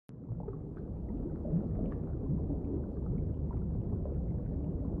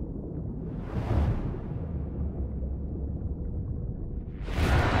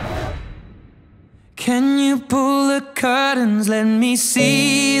Can you pull the curtains, let me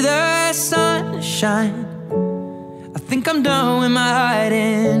see the sunshine? I think I'm done with my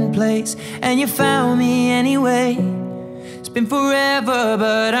hiding place, and you found me anyway. It's been forever,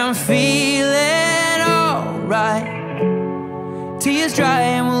 but I'm feeling alright. Tears dry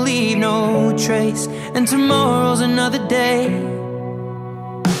and we'll leave no trace, and tomorrow's another day.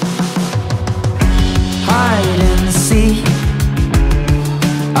 Hide and seek,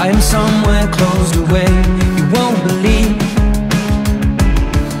 I am somewhere closed away. You won't believe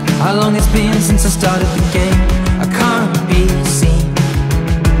how long it's been since I started the game. I can't be seen,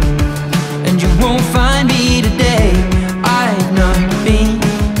 and you won't find me today. I've not been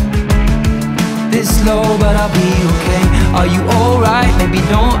this low, but I'll be okay. Are you alright? Maybe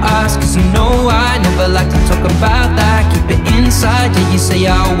don't ask, cause you know I never like to talk about that. Keep it inside, yeah, you say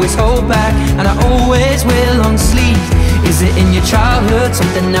I always hold back, and I always wear long sleeves. Is it in your childhood,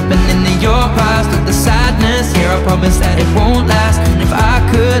 something happening in your past? Or the sadness, here I promise that it won't last. And if I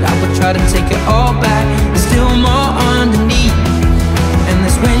could, I would try to take it all back. There's still more underneath, and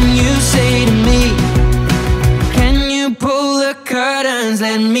that's when you say to me, can you pull the curtains,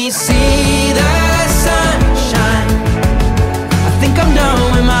 let me see the sunshine? I think I'm done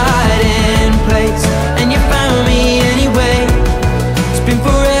with my hiding place, and you found me anyway. It's been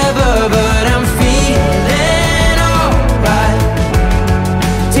forever, but I'm feeling alright.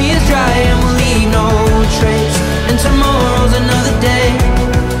 Tears dry and we'll leave no trace, and tomorrow's another day.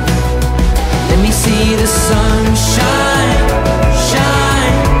 Let me see the sunshine,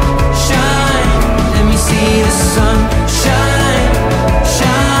 shine, shine. Let me see the sunshine,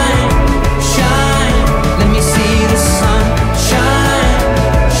 shine, shine. Let me see the sunshine,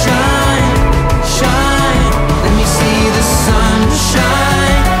 shine, shine. Let me see the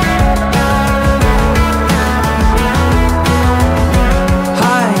sunshine.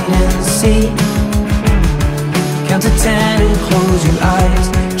 Hide and seek, count to 10 and close your eyes.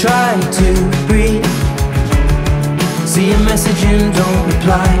 Try to breathe, see a message and don't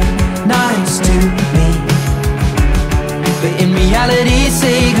reply. Nice to me, but in reality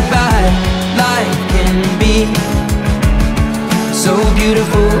say goodbye. Life can be so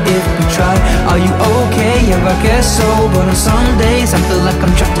beautiful if we try. Are you okay? Yeah, I guess so. But on some days I feel like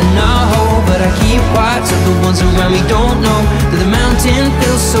I'm trapped in a hole, but I keep quiet so the ones around me don't know that the mountain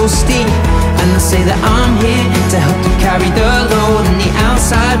feels so steep. And I say that I'm here to help to carry the load, and the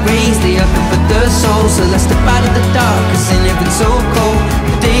outside rays, they are good for the soul. So let's step